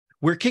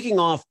We're kicking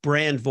off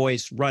Brand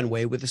Voice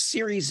Runway with a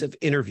series of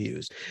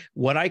interviews,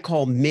 what I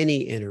call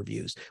mini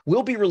interviews.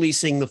 We'll be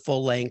releasing the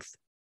full length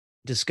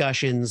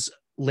discussions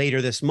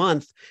later this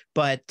month,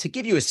 but to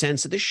give you a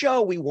sense of the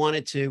show, we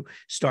wanted to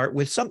start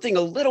with something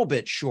a little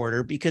bit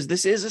shorter because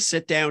this is a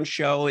sit down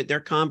show. They're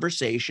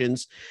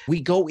conversations. We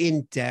go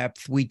in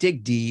depth, we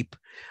dig deep.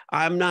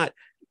 I'm not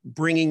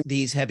bringing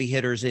these heavy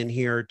hitters in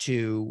here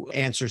to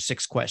answer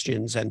 6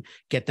 questions and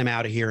get them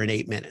out of here in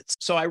 8 minutes.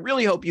 So I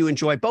really hope you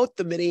enjoy both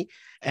the mini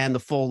and the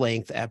full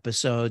length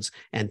episodes.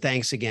 And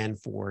thanks again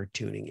for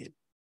tuning in.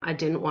 I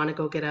didn't want to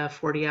go get a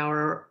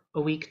 40-hour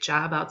a week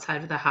job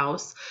outside of the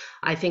house.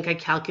 I think I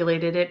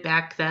calculated it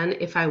back then.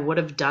 If I would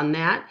have done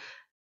that,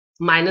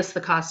 minus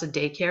the cost of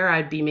daycare,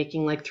 I'd be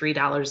making like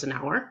 $3 an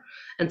hour.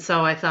 And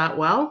so I thought,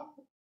 well,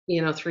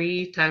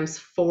 3 times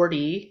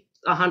 40,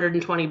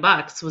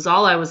 $120 was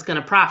all I was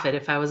going to profit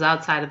if I was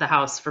outside of the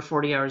house for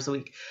 40 hours a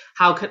week.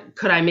 How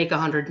could I make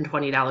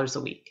 $120 a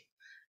week?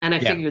 And I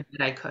figured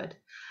that I could.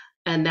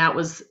 And that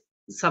was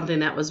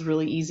something that was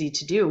really easy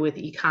to do with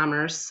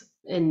e-commerce.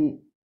 And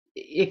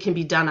it can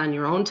be done on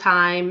your own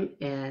time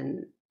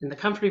and in the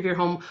comfort of your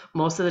home,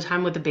 most of the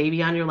time with the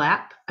baby on your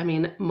lap. I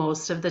mean,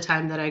 most of the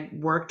time that I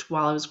worked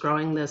while I was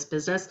growing this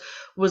business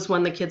was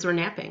when the kids were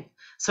napping.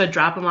 So I'd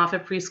drop them off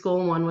at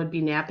preschool and one would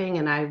be napping,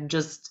 and I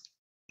just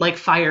like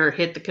fire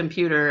hit the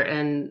computer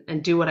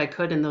and do what I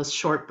could in those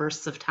short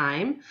bursts of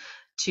time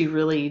to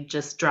really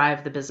just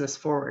drive the business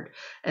forward.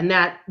 And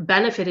that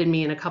benefited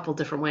me in a couple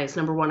different ways.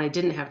 Number one, I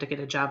didn't have to get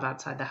a job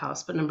outside the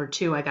house. But number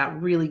two, I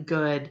got really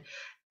good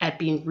at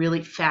being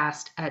really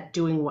fast at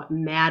doing what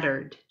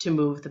mattered to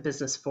move the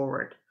business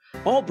forward.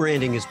 All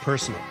branding is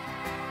personal,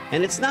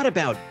 and it's not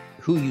about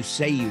who you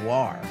say you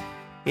are.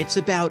 It's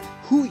about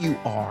who you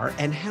are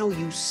and how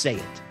you say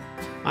it.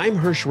 I'm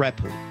Hirsch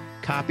Repu,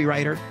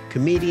 copywriter,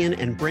 comedian,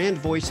 and brand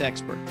voice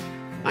expert.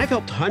 I've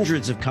helped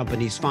hundreds of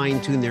companies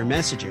fine-tune their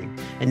messaging,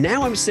 and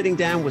now I'm sitting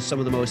down with some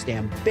of the most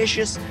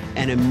ambitious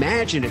and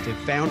imaginative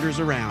founders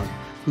around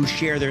who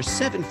share their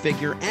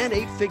 7-figure and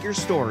 8-figure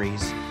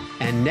stories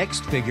and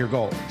next-figure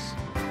goals.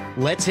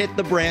 Let's hit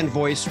the Brand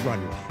Voice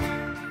Runway.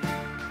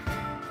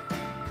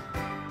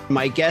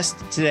 My guest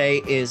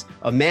today is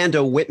Amanda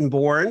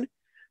Wittenborn.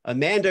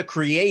 Amanda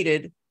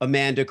created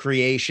Amanda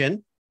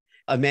Creation,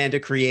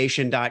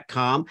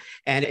 amandacreation.com,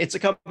 and it's a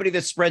company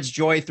that spreads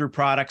joy through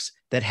products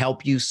that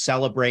help you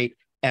celebrate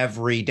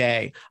every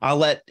day. I'll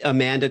let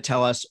Amanda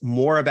tell us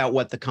more about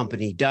what the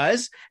company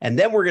does, and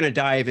then we're going to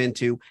dive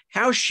into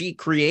how she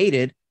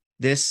created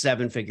this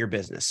 7-figure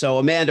business. So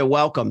Amanda,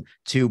 welcome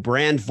to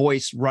Brand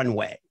Voice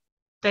Runway.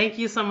 Thank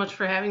you so much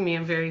for having me.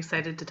 I'm very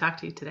excited to talk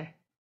to you today.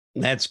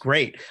 That's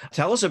great.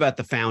 Tell us about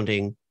the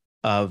founding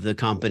of the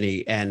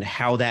company and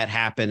how that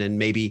happened and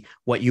maybe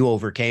what you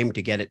overcame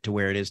to get it to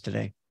where it is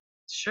today.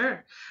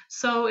 Sure.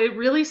 So it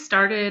really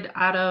started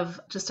out of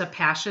just a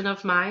passion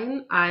of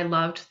mine. I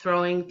loved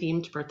throwing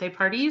themed birthday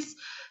parties.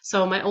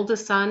 So my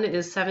oldest son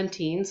is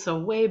 17, so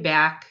way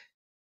back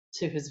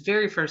to his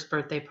very first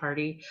birthday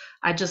party,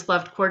 I just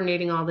loved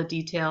coordinating all the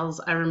details.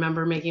 I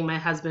remember making my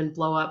husband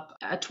blow up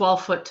a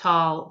 12-foot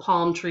tall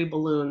palm tree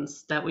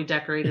balloons that we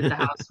decorated the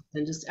house with,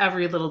 and just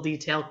every little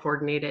detail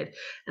coordinated.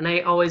 And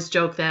I always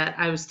joke that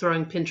I was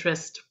throwing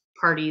Pinterest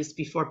parties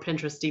before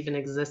Pinterest even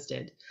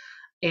existed.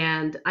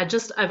 And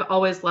I've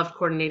always loved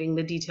coordinating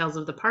the details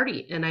of the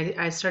party. And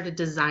I started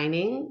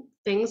designing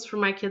things for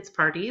my kids'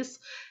 parties,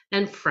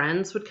 and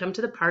friends would come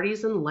to the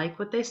parties and like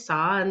what they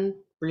saw and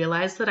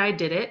realize that I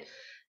did it.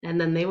 And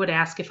then they would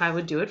ask if I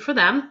would do it for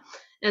them.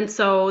 And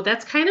so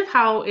that's kind of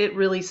how it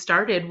really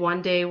started.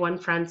 One day, one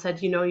friend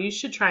said, you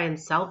should try and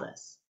sell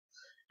this.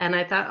 And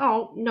I thought,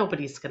 oh,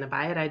 nobody's going to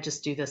buy it. I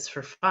just do this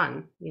for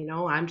fun.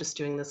 I'm just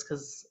doing this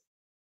because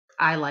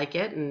I like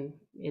it and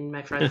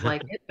my friends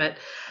like it. But,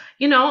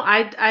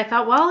 I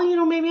thought,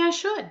 well, maybe I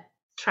should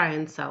try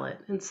and sell it.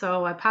 And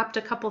so I popped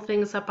a couple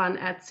things up on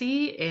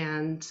Etsy,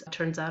 and it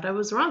turns out I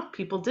was wrong.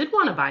 People did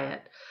want to buy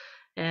it.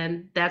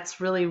 And that's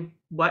really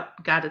what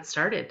got it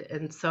started.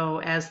 And so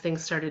as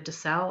things started to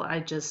sell, I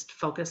just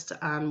focused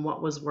on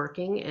what was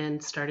working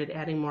and started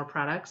adding more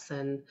products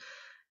and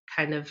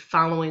kind of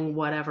following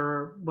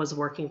whatever was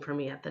working for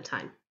me at the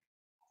time.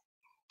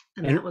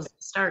 And that was the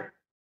start.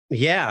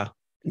 Yeah.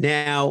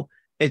 Now,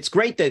 it's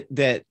great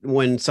that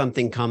when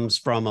something comes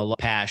from a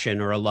passion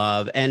or a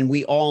love, and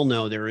we all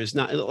know there is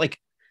not like,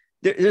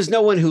 there's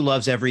no one who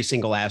loves every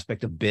single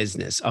aspect of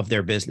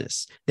their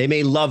business. They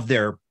may love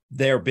their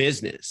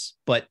business,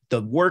 but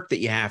the work that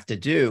you have to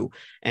do,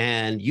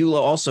 and you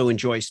also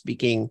enjoy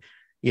speaking,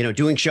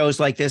 doing shows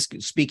like this,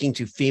 speaking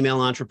to female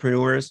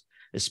entrepreneurs,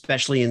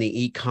 especially in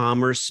the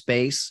e-commerce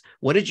space.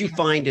 What did you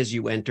find as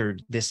you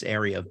entered this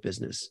area of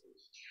business?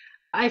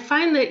 I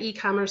find that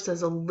e-commerce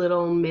is a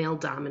little male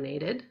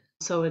dominated.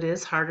 So it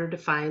is harder to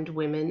find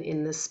women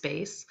in this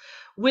space,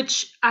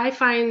 which I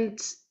find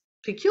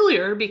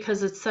peculiar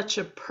because it's such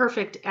a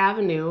perfect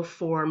avenue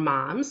for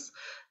moms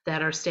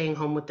that are staying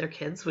home with their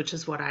kids, which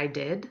is what I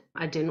did.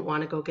 I didn't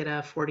want to go get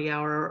a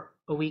 40-hour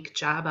a week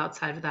job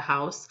outside of the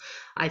house.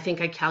 I think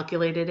I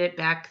calculated it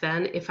back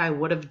then. If I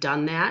would have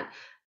done that,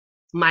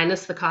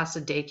 minus the cost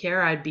of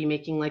daycare, I'd be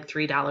making like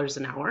 $3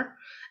 an hour.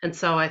 And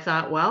so I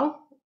thought, well,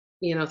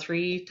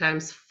 3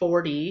 times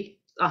 40,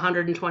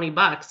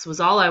 $120 was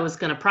all I was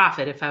going to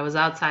profit if I was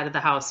outside of the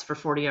house for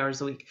 40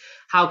 hours a week.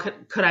 How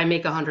could I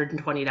make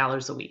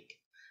 $120 a week?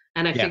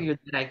 And I Yeah. figured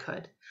that I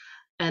could.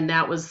 And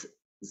that was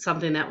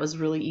something that was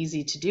really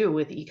easy to do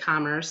with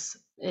e-commerce,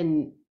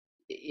 and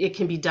it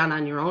can be done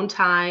on your own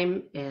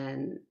time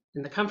and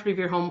in the comfort of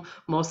your home,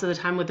 most of the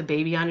time with the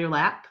baby on your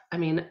lap. I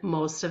mean,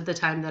 most of the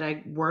time that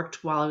I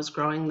worked while I was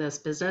growing this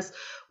business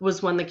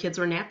was when the kids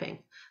were napping.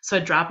 So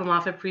I'd drop them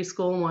off at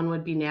preschool and one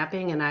would be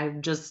napping, and I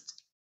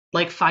just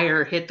like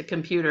fire hit the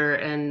computer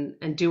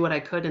and do what I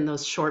could in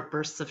those short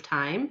bursts of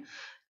time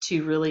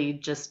to really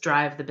just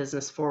drive the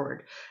business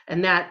forward.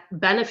 And that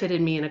benefited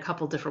me in a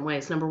couple different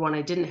ways. Number one,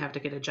 I didn't have to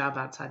get a job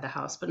outside the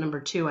house. But number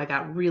two, I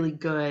got really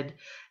good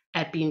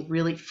at being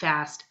really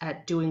fast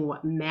at doing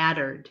what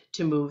mattered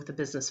to move the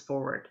business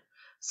forward.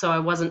 So I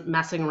wasn't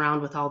messing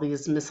around with all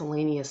these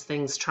miscellaneous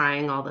things,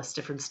 trying all this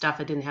different stuff.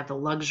 I didn't have the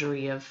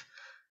luxury of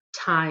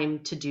time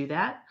to do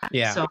that.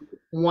 Yeah. So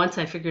once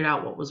I figured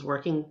out what was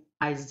working,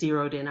 I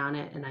zeroed in on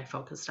it and I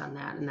focused on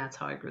that. And that's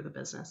how I grew the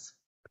business.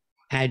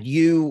 Had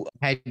you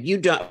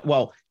done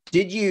well,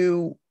 did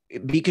you,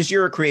 because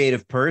you're a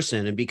creative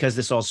person and because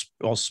this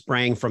all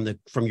sprang from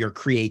your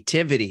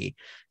creativity,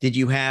 did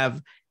you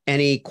have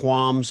any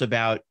qualms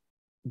about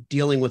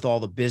dealing with all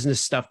the business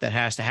stuff that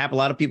has to happen? A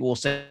lot of people will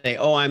say,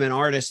 "Oh, I'm an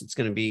artist. It's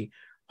going to be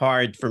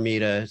hard for me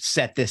to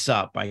set this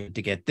up. I had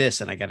to get this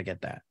and I got to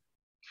get that."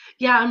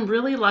 Yeah, I'm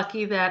really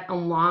lucky that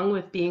along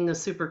with being a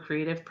super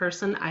creative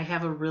person, I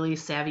have a really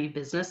savvy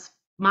business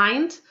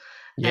mind,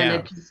 and Yeah.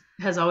 it just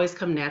has always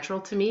come natural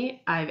to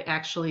me. I've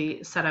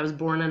actually said I was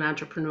born an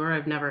entrepreneur.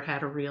 I've never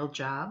had a real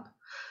job.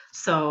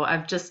 So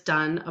I've just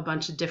done a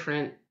bunch of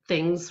different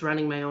things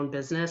running my own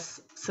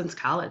business since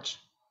college.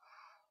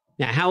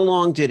 Now, how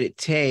long did it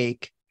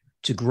take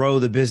to grow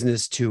the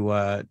business to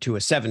a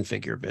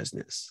seven-figure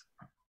business?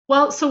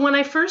 Well, so when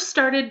I first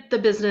started the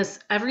business,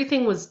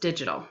 everything was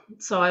digital.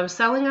 So I was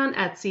selling on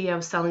Etsy, I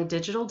was selling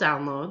digital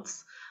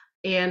downloads.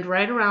 And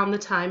right around the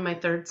time my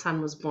third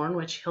son was born,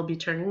 which he'll be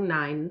turning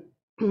 9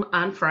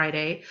 on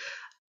Friday,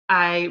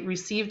 I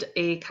received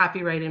a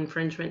copyright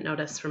infringement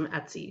notice from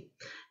Etsy.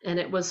 And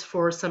it was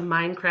for some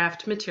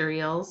Minecraft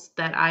materials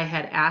that I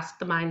had asked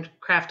the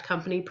Minecraft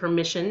company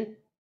permission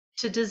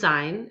to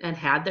design and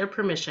had their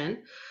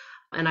permission.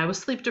 And I was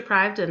sleep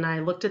deprived and I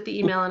looked at the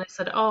email and I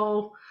said,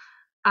 "Oh,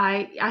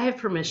 I have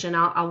permission.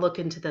 I'll look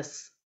into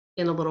this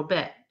in a little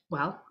bit."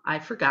 Well, I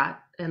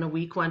forgot, and a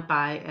week went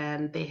by,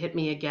 and they hit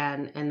me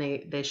again, and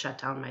they shut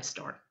down my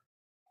store.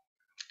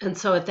 And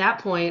so at that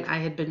point, I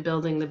had been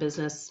building the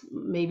business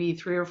maybe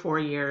 3 or 4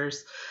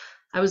 years.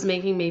 I was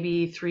making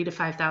maybe $3,000 to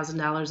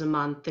 $5,000 a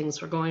month.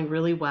 Things were going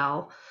really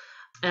well,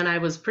 and I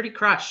was pretty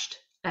crushed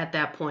at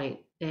that point.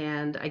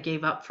 And I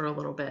gave up for a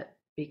little bit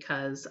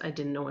because I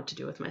didn't know what to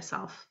do with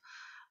myself.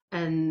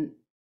 And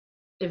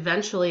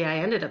eventually I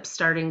ended up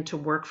starting to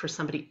work for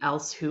somebody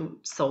else who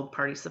sold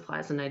party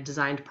supplies, and I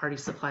designed party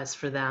supplies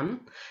for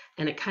them.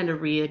 And it kind of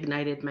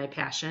reignited my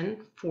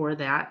passion for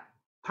that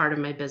part of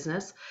my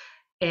business.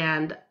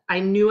 And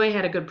I knew I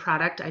had a good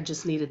product. I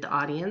just needed the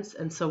audience.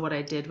 And so what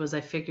I did was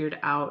I figured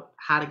out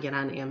how to get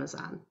on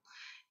Amazon.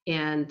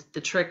 And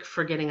the trick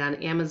for getting on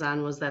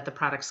Amazon was that the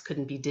products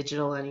couldn't be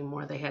digital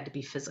anymore. They had to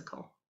be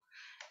physical.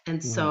 And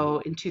Right. so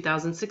in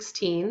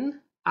 2016,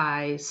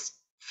 I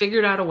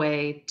figured out a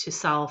way to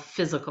sell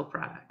physical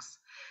products.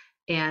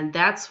 And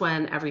that's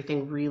when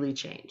everything really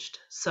changed.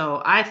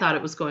 So I thought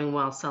it was going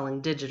well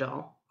selling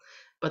digital,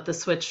 but the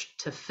switch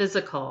to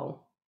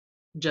physical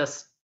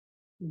just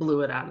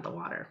blew it out of the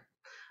water.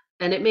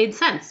 And it made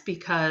sense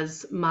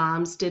because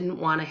moms didn't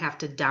want to have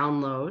to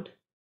download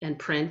and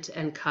print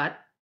and cut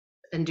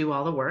and do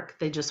all the work.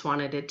 They just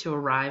wanted it to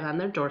arrive on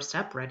their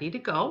doorstep ready to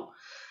go.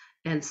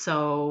 And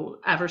so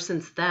ever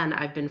since then,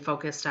 I've been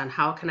focused on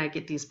how can I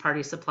get these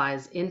party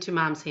supplies into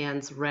mom's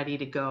hands, ready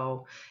to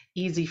go,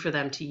 easy for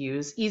them to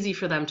use, easy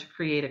for them to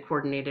create a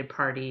coordinated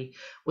party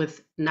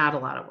with not a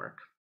lot of work.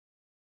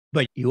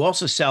 But you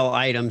also sell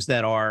items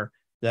that are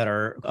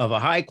of a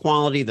high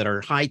quality, that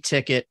are high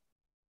ticket,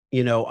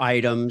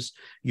 items.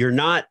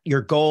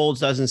 Your goal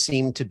doesn't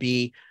seem to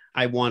be,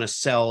 I want to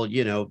sell,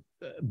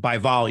 by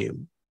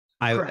volume.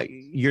 Correct.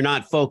 You're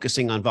not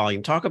focusing on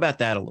volume. Talk about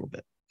that a little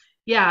bit.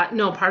 Yeah,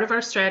 no, part of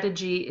our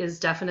strategy is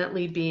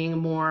definitely being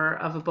more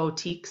of a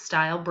boutique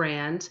style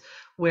brand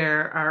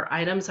where our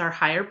items are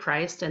higher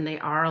priced and they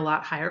are a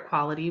lot higher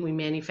quality. We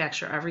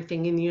manufacture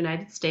everything in the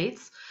United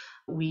States.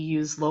 We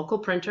use local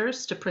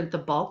printers to print the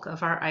bulk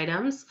of our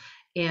items,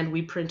 and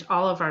we print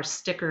all of our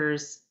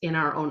stickers in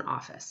our own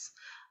office.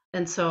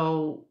 And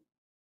so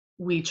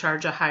we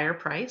charge a higher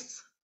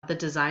price. The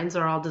designs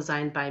are all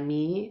designed by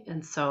me,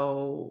 and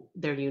so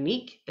they're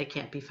unique. They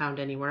can't be found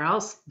anywhere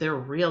else. They're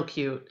real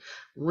cute,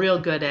 real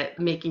good at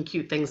making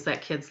cute things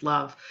that kids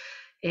love.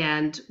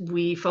 And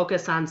we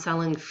focus on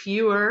selling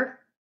fewer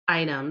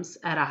items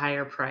at a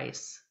higher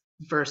price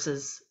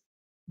versus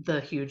the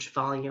huge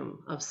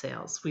volume of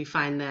sales. We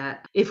find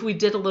that if we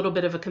did a little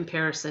bit of a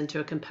comparison to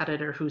a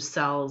competitor who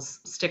sells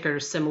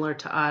stickers similar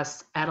to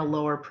us at a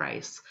lower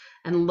price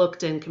and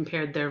looked and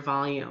compared their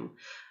volume,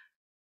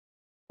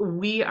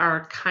 we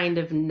are kind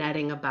of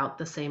netting about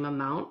the same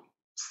amount,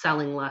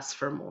 selling less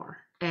for more.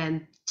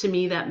 And to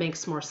me, that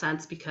makes more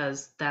sense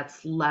because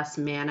that's less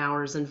man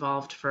hours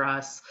involved for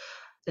us.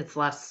 It's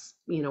less,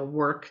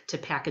 work to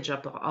package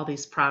up all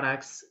these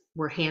products.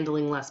 We're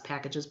handling less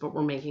packages, but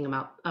we're making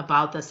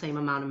about the same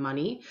amount of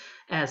money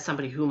as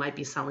somebody who might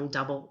be selling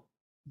double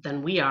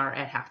than we are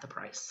at half the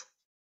price.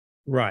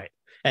 Right.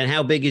 And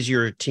how big is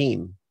your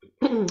team?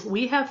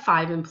 We have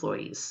 5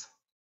 employees.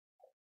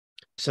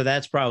 So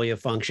that's probably a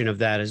function of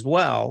that as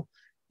well,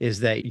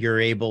 is that you're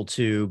able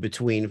to,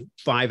 between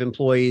 5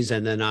 employees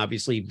and then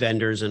obviously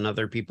vendors and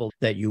other people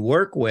that you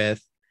work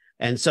with.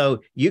 And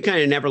so you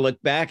kind of never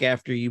looked back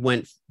after you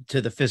went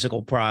to the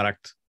physical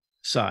product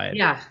side.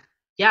 Yeah.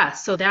 Yeah.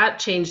 So that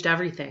changed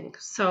everything.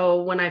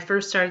 So when I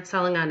first started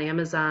selling on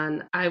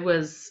Amazon, I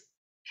was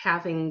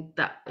having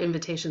the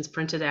invitations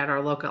printed at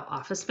our local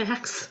Office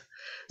Max.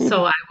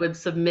 So I would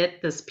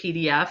submit this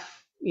PDF,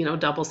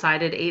 double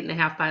sided,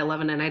 8.5 by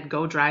 11, and I'd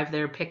go drive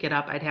there, pick it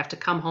up. I'd have to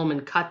come home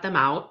and cut them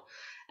out.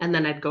 And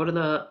then I'd go to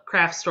the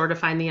craft store to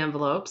find the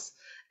envelopes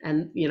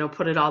and,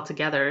 put it all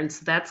together. And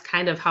so that's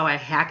kind of how I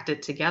hacked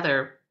it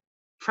together,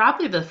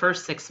 probably the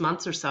first 6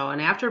 months or so.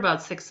 And after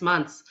about 6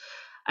 months,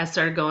 I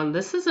started going,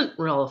 this isn't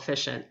real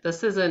efficient.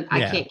 This isn't, I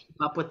Yeah. can't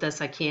keep up with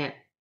this. I can't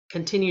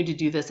continue to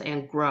do this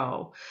and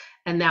grow.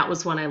 And that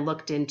was when I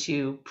looked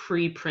into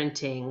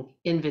pre-printing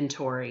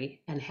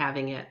inventory and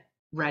having it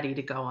ready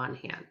to go on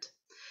hand.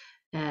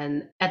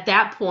 And at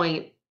that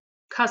point,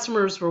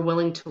 customers were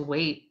willing to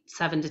wait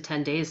 7 to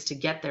 10 days to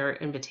get their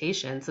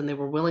invitations, and they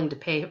were willing to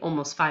pay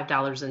almost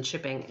 $5 in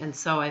shipping. And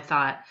so I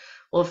thought,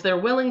 well, if they're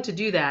willing to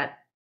do that,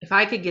 if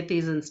I could get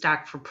these in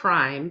stock for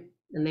Prime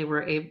and they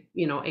were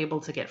able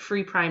to get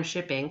free Prime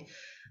shipping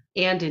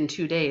and in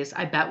 2 days,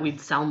 I bet we'd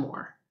sell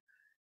more.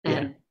 Yeah.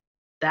 And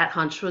that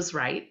hunch was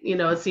right.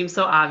 It seems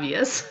so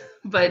obvious,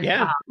 but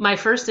Yeah. my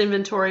first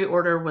inventory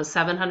order was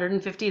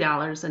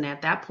 $750. And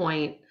at that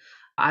point,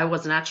 I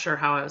was not sure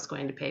how I was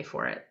going to pay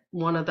for it.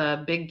 One of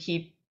the big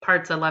key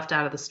parts I left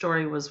out of the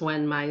story was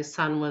when my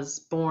son was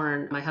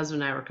born, my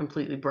husband and I were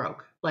completely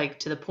broke, like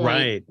to the point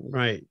Right.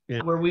 Right.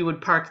 Yeah. where we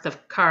would park the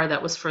car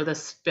that was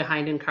furthest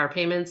behind in car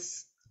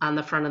payments on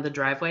the front of the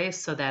driveway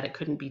so that it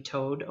couldn't be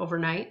towed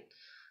overnight.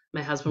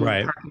 My husband would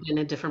Right. park it in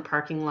a different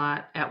parking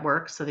lot at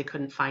work so they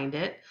couldn't find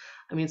it.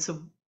 I mean,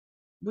 so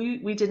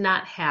we did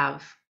not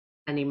have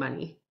any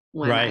money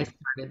when I Right.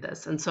 started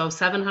this. And so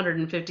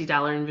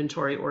 $750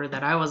 inventory order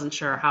that I wasn't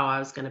sure how I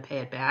was going to pay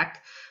it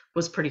back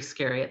was pretty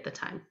scary at the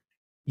time.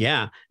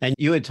 Yeah. And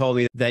you had told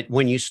me that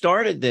when you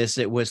started this,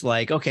 it was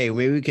like, okay,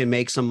 maybe we can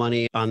make some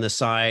money on the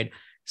side,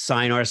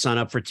 sign our son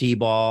up for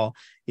T-ball,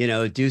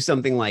 do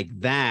something like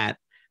that.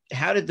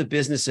 How did the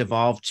business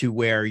evolve to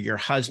where your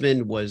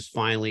husband was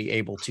finally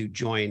able to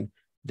join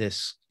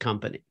this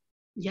company?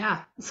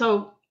 Yeah.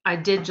 So I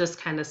did just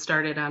kind of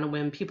start it on a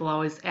whim. People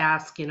always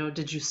ask,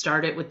 did you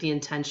start it with the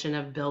intention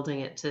of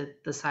building it to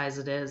the size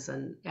it is?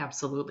 And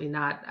absolutely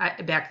not.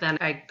 Back then,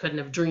 I couldn't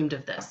have dreamed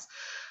of this.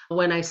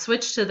 When I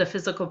switched to the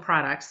physical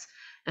products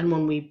and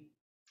when we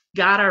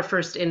got our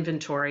first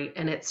inventory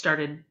and it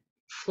started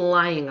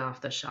flying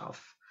off the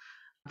shelf,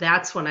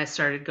 that's when I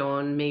started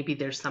going, maybe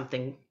there's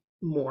something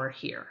more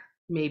here.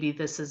 Maybe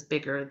this is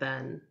bigger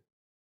than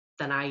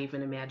I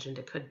even imagined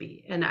it could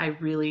be. And I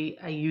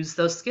used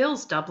those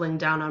skills, doubling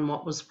down on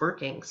what was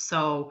working.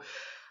 So,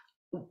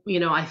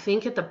 I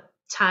think at the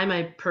time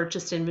I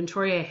purchased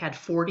inventory, I had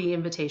 40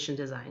 invitation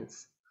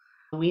designs.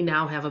 We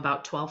now have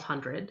about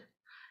 1,200.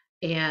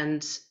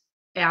 And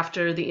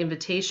after the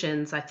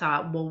invitations, I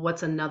thought, well,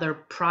 what's another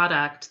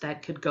product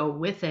that could go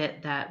with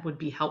it that would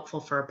be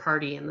helpful for a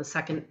party? And the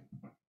second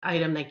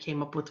item they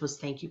came up with was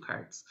thank you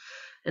cards.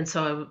 And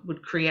so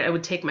I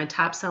would take my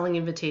top selling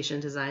invitation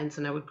designs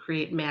and I would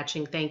create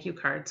matching thank you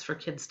cards for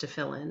kids to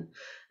fill in.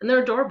 And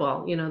they're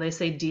adorable. They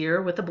say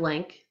dear with a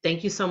blank.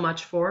 Thank you so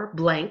much for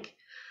blank.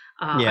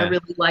 I Yeah.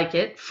 really like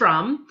it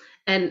from,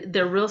 and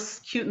they're real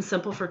cute and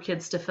simple for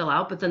kids to fill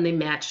out, but then they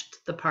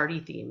matched the party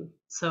theme.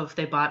 So if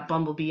they bought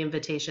Bumblebee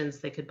invitations,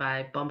 they could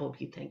buy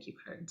Bumblebee thank you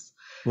cards.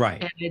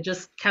 Right. And I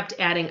just kept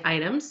adding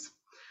items.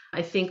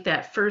 I think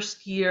that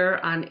first year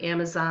on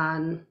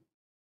Amazon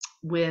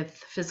with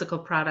physical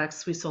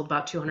products, we sold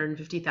about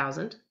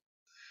 250,000.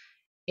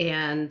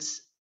 And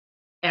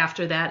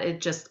after that, it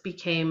just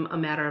became a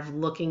matter of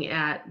looking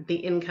at the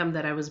income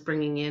that I was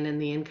bringing in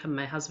and the income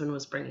my husband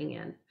was bringing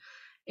in.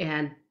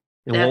 And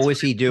And what that's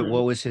was he do? when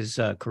What was his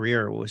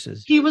career? What was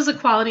his? he was a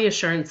quality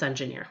assurance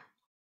engineer.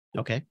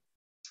 Okay.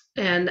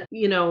 And,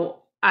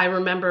 I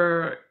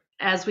remember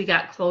as we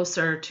got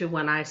closer to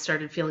when I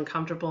started feeling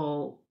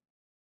comfortable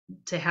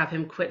to have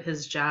him quit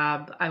his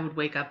job, I would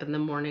wake up in the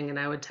morning and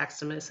I would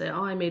text him and say,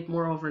 oh, I made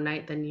more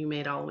overnight than you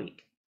made all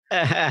week,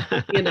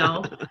 you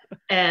know?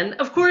 And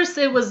of course,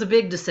 it was a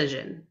big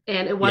decision,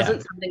 and it Yeah,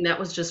 wasn't something that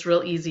was just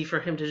real easy for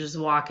him to just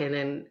walk in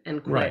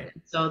and right.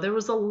 quit. So there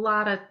was a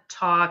lot of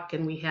talk,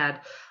 and we had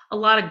a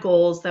lot of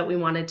goals that we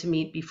wanted to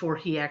meet before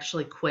he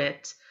actually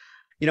quit.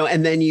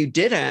 And then you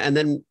did, and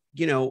then,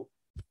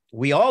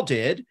 we all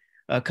did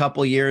a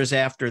couple years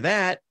after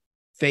that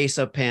face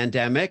a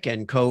pandemic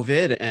and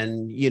COVID.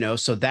 And,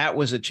 so that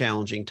was a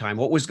challenging time.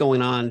 What was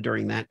going on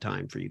during that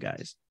time for you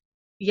guys?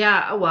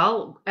 Yeah,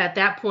 well, at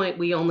that point,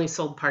 we only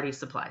sold party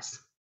supplies.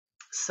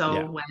 Yeah,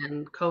 So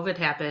when COVID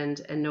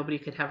happened and nobody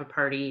could have a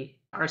party,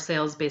 our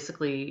sales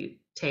basically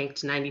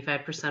tanked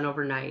 95%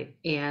 overnight.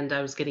 And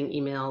I was getting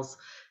emails.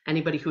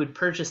 Anybody who had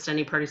purchased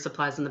any party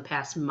supplies in the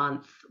past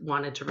month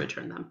wanted to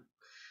return them.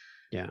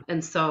 yeah,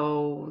 And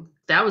so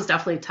that was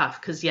definitely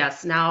tough because,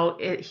 yes, now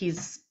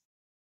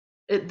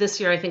this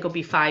year, I think will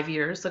be 5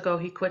 years ago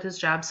he quit his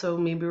job. So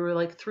maybe we were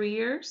like 3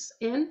 years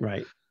in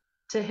right.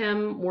 to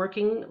him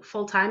working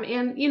full time.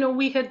 And,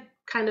 we had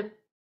kind of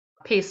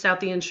paced out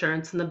the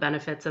insurance and the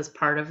benefits as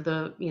part of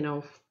the,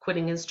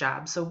 quitting his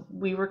job. So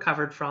we were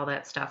covered for all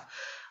that stuff.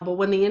 But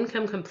when the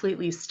income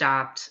completely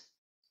stopped,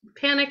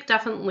 panic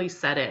definitely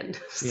set in.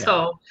 Yeah.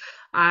 So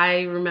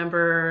I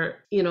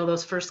remember,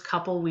 those first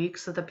couple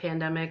weeks of the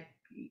pandemic,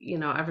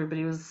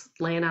 everybody was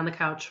laying on the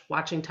couch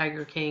watching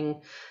Tiger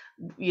King.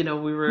 We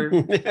were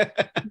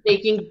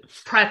making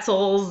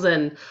pretzels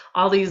and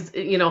all these,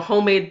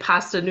 homemade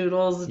pasta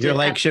noodles You're to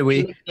like, should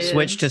entertain we the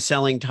switch to kids.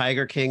 selling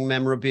Tiger King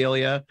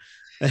memorabilia?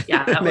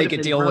 Yeah, that would Make have a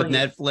been deal with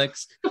brilliant.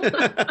 Netflix?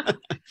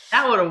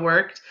 That would have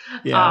worked.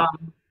 Yeah.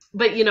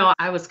 But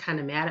I was kind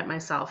of mad at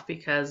myself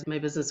because my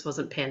business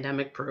wasn't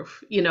pandemic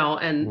proof,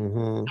 and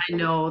Hmm. I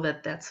know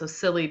that that's so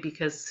silly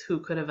because who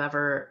could have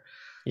ever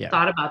Yeah.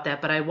 thought about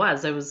that? But I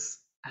was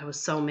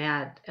so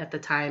mad at the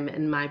time,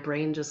 and my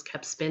brain just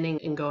kept spinning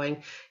and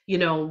going,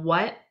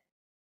 what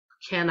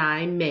can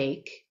I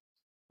make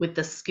with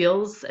the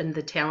skills and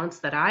the talents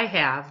that I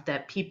have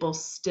that people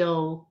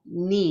still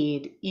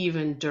need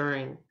even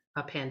during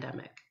a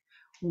pandemic?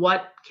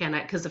 What can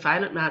I, because if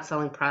I'm not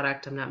selling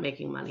product, I'm not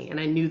making money. And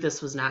I knew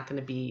this was not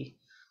going to be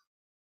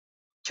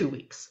 2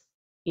 weeks.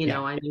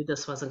 Yeah. I knew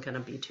this wasn't going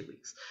to be 2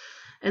 weeks.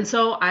 And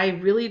so I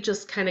really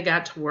just kind of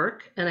got to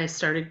work and I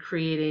started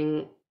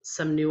creating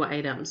some new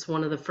items.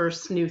 One of the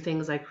first new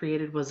things I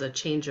created was a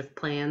change of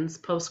plans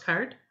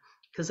postcard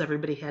because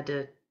everybody had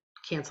to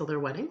cancel their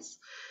weddings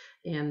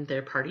and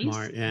their parties.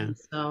 Smart. Yeah. And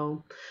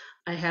so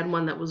I had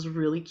one that was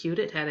really cute.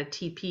 It had a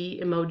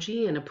TP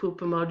emoji and a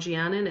poop emoji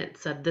on it. It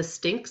said, "This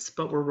stinks,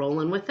 but we're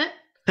rolling with it."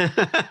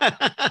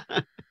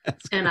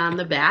 That's And on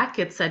great. the back,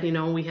 it said,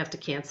 we have to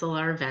cancel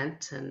our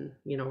event and,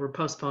 we're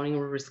postponing,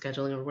 we're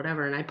rescheduling or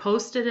whatever. And I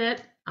posted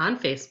it on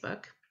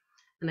Facebook.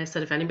 And I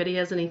said, if anybody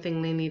has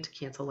anything they need to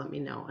cancel, let me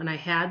know. And I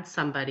had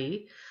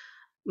somebody,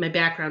 my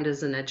background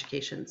is in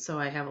education, so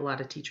I have a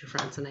lot of teacher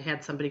friends. And I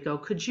had somebody go,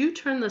 could you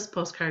turn this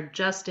postcard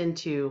just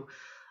into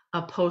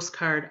a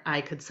postcard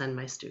I could send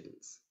my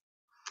students?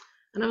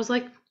 And I was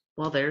like,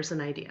 well, there's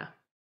an idea.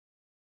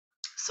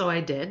 So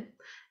I did.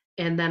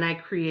 And then I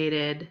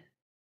created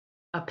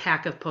a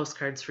pack of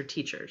postcards for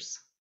teachers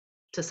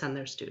to send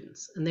their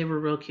students. And they were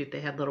real cute. They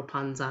had little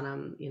puns on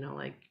them,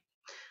 like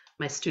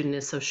my student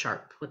is so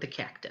sharp with the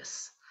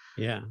cactus.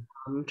 Yeah.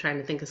 I'm trying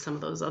to think of some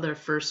of those other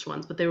first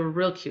ones, but they were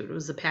real cute. It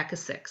was a pack of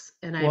 6.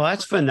 And I Well,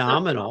 that's put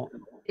phenomenal.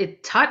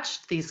 it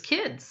touched these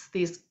kids.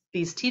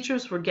 These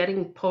teachers were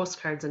getting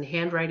postcards and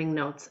handwriting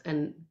notes,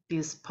 and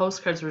these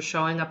postcards were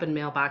showing up in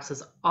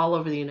mailboxes all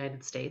over the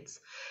United States.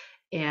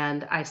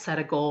 And I set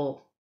a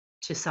goal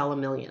to sell 1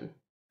 million.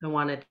 I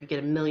wanted to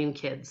get 1 million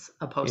kids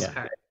a Yeah.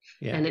 postcard.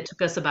 Yeah. And it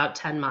took us about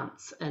 10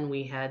 months, and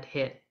we had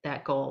hit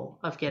that goal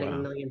of getting a Wow.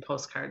 million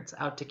postcards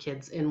out to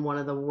kids in one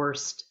of the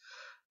worst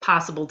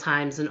possible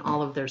times in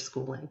all of their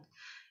schooling.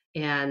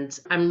 And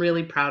I'm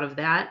really proud of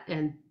that.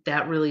 And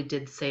that really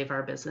did save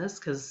our business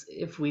because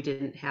if we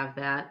didn't have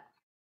that,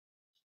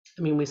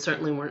 I mean, we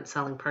certainly weren't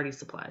selling party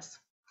supplies.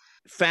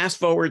 Fast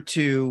forward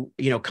to,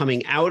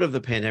 coming out of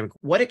the pandemic,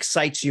 what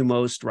excites you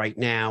most right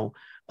now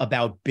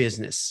about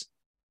business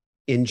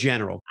in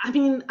general? I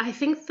mean, I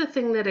think the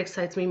thing that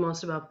excites me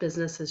most about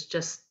business is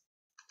just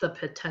the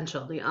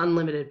potential, the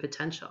unlimited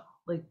potential.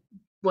 Like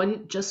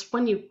when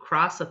you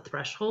cross a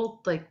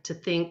threshold, like to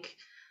think,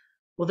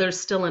 well, there's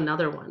still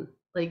another one.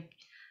 Like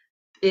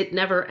it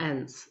never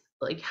ends.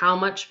 Like how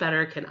much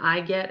better can I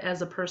get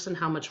as a person?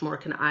 How much more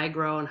can I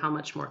grow and how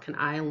much more can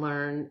I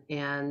learn?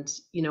 And,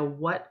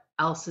 what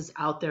else is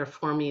out there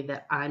for me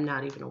that I'm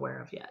not even aware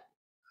of yet?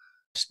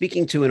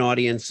 Speaking to an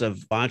audience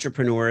of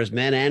entrepreneurs,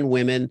 men and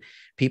women,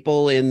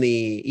 people in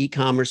the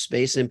e-commerce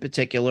space in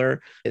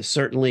particular, is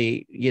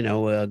certainly,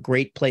 a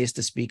great place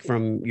to speak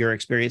from your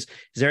experience.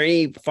 Is there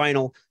any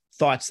final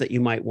thoughts that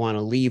you might want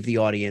to leave the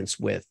audience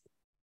with?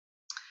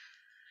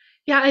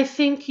 Yeah, I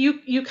think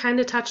you kind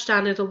of touched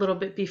on it a little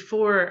bit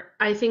before.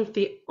 I think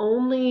the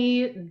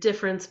only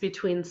difference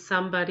between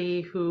somebody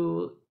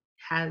who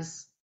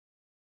has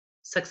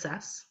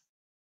success,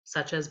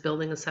 such as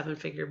building a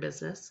 7-figure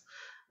business,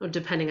 or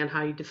depending on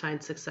how you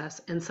define success,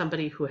 and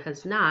somebody who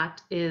has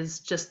not, is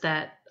just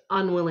that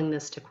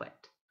unwillingness to quit.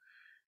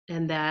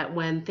 and that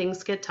when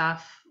things get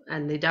tough,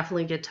 and they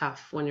definitely get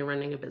tough when you're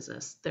running a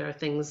business, there are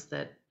things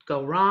that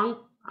go wrong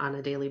on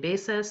a daily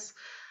basis.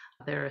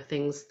 There are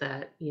things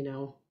that,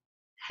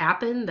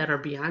 happen that are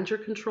beyond your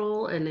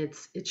control, and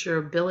it's your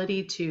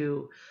ability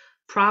to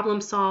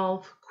problem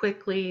solve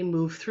quickly,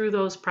 move through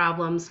those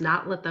problems,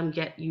 not let them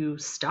get you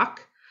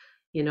stuck.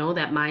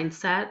 That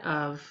mindset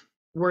of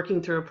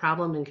working through a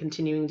problem and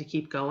continuing to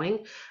keep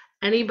going.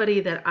 Anybody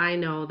that I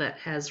know that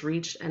has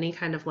reached any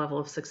kind of level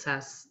of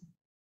success,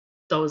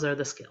 those are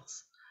the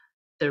skills.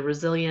 They're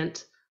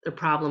resilient, they're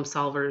problem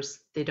solvers,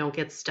 they don't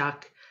get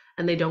stuck,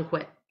 and they don't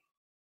quit.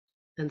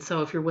 And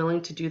so if you're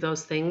willing to do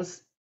those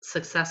things,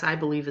 success, I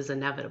believe, is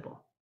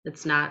inevitable.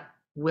 It's not,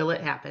 will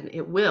it happen?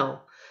 It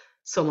will,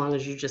 so long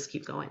as you just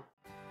keep going.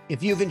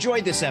 If you've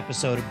enjoyed this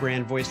episode of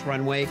Brand Voice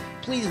Runway,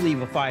 please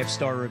leave a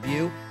 5-star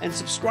review and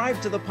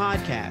subscribe to the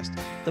podcast.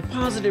 The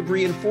positive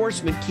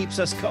reinforcement keeps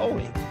us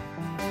going.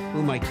 Who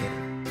am I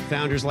kidding?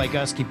 Founders like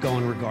us keep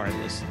going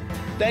regardless.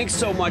 Thanks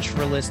so much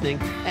for listening,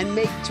 and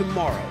make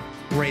tomorrow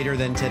greater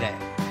than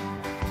today.